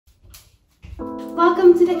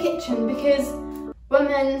Welcome to the kitchen, because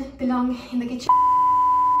women belong in the kitchen.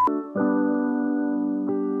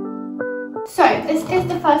 So this is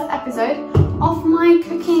the first episode of my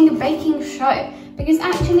cooking baking show, because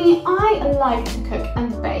actually I like to cook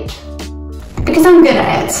and bake because I'm good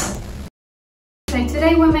at it. So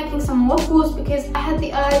today we're making some waffles because I had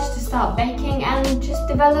the urge to start baking and just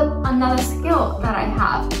develop another skill that I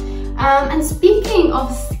have. And speaking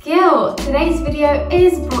of skill, today's video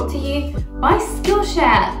is brought to you by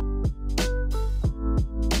Skillshare.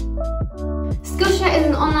 Skillshare is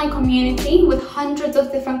an online community with hundreds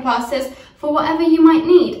of different classes for whatever you might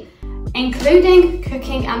need, including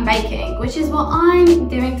cooking and baking, which is what I'm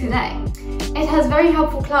doing today. It has very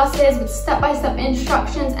helpful classes with step-by-step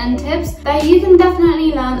instructions and tips that you can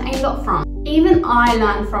definitely learn a lot from. Even I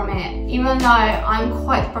learn from it, even though I'm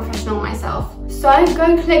quite professional myself. So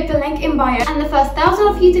go click the link in bio, and the first 1,000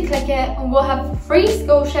 of you to click it will have free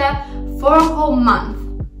Skillshare for a whole month,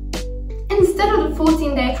 instead of the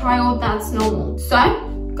 14-day trial that's normal. So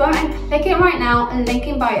go and click it right now, and link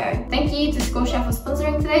in bio. Thank you to Skillshare for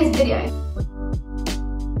sponsoring today's video.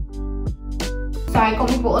 So I got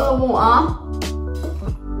my bottle of water,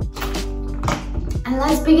 and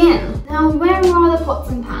let's begin. Now, where are the pots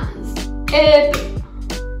and pans?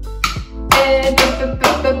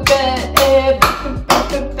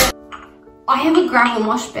 I have a gravel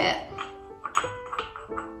mosh pit.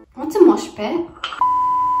 What's a mosh pit?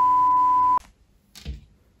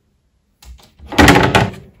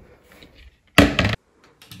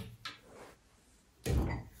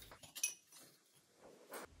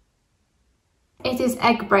 It is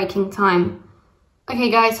egg breaking time. Okay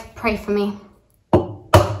guys, pray for me.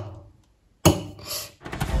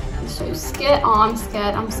 I'm so scared. Oh, I'm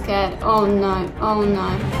scared. Oh no,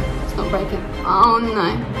 it's not breaking. Oh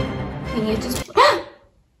no. Can you just...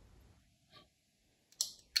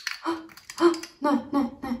 No.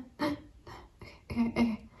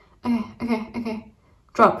 Okay.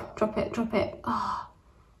 Drop it. Oh,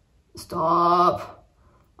 stop.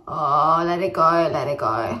 Oh, let it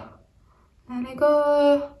go.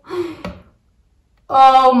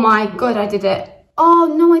 Oh my god, I did it.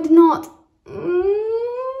 Oh no, I did not.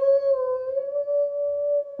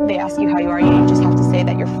 They ask you how you are, you just have to say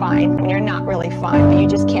that you're fine when you're not really fine, but you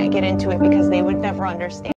just can't get into it because they would never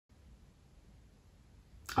understand.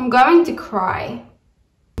 I'm going to cry.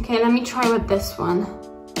 Okay, let me try with this one.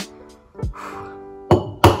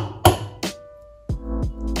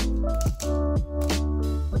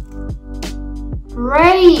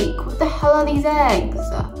 Break! What the hell are these eggs?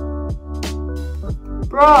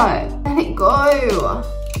 Bro, let it go.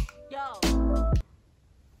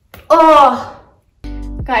 Oh!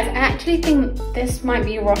 Guys, I actually think this might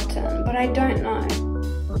be rotten, but I don't know.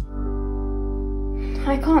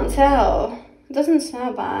 I can't tell. It doesn't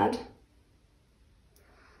smell bad.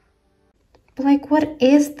 But like, what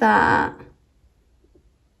is that?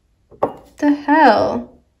 What the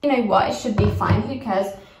hell? You know what, it should be fine, who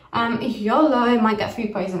cares? YOLO, it might get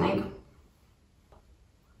food poisoning.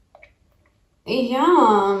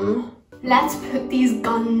 Yum. Let's put these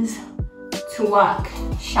guns to work,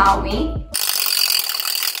 shall we?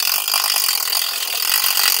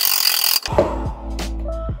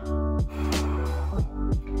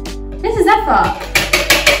 This is effort.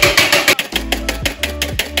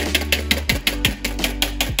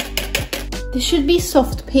 This should be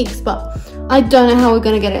soft peaks, but I don't know how we're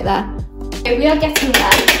gonna get it there. Okay, we are getting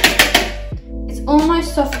there. It's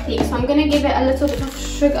almost soft peaks, so I'm gonna give it a little bit of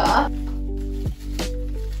sugar.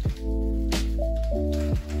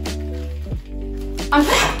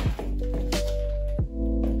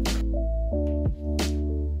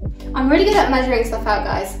 I'm really good at measuring stuff out,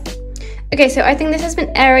 guys. Okay, so I think this has been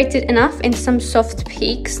aerated enough into some soft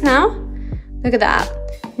peaks now. Look at that.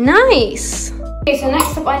 Nice. Okay, so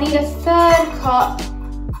next up I need a 1/3 cup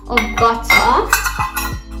of butter,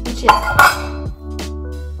 which is...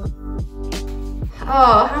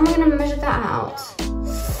 Oh, how am I gonna measure that out?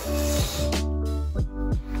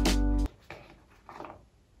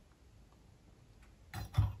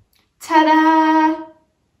 Ta-da!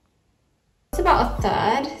 It's about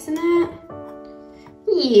 1/3, isn't it?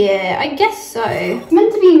 Yeah, I guess so. It's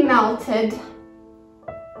meant to be melted.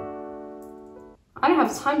 I don't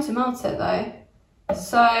have time to melt it though.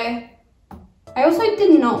 So, I also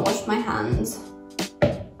did not wash my hands.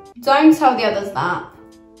 Don't tell the others that.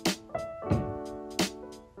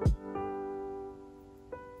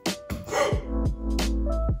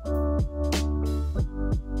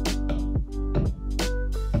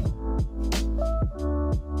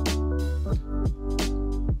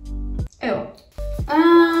 Ew.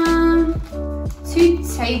 2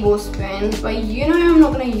 tablespoons, but you know I'm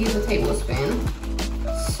not going to use a tablespoon.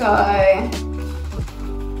 So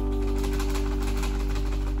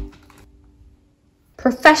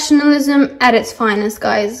professionalism at its finest,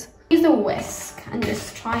 guys. Use a whisk and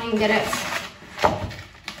just try and get it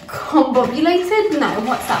combobulated. No,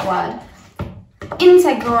 what's that word?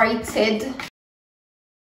 Integrated.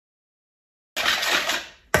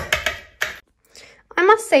 I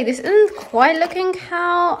must say, this isn't quite looking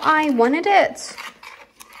how I wanted it.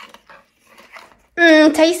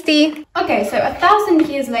 Tasty. Okay, so 1,000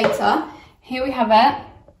 years later, here we have it,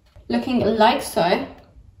 looking like so.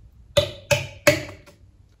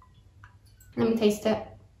 Let me taste it.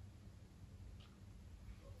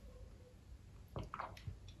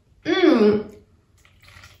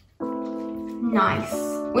 Nice.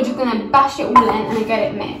 We're just gonna bash it all in and get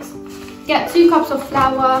it mixed. Get 2 cups of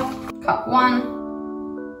flour, cup 1.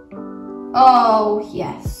 Oh,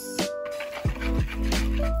 yes.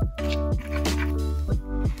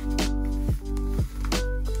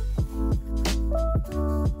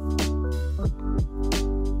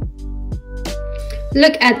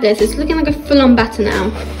 Look at this, it's looking like a full-on batter now.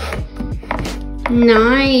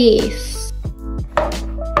 Nice.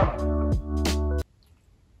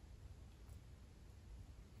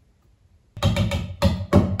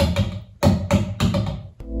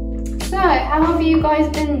 So, how have you guys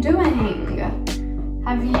been doing?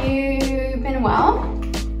 Have you been well?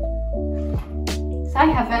 So I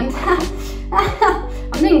haven't.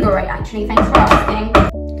 I'm doing great actually, thanks for asking.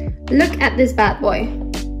 Look at this bad boy.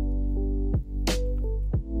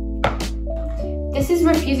 This is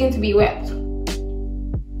refusing to be whipped.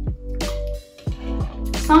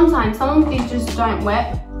 Sometimes some of these just don't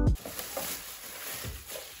whip.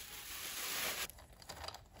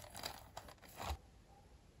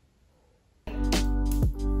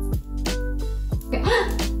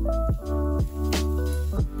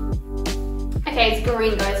 Okay, it's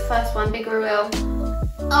green, guys. First one, big reveal.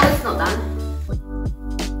 Oh, it's not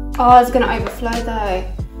done. Oh, it's gonna overflow though.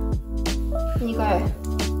 Here you go.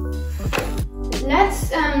 Let's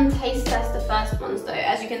taste test the first ones though.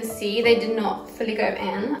 As you can see, they did not fully go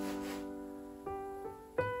in.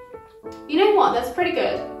 You know what? That's pretty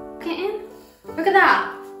good. Get in. Look at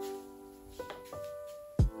that.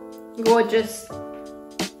 Gorgeous.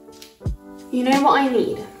 You know what I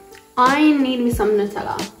need? I need me some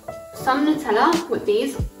Nutella. Some Nutella with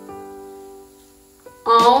these.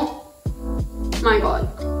 Oh my god.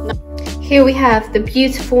 Here we have the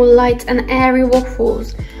beautiful, light and airy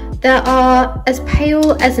waffles that are as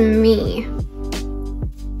pale as me.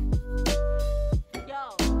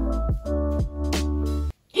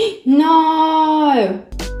 No!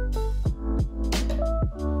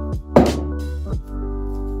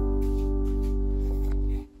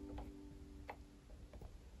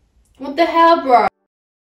 What the hell, bro?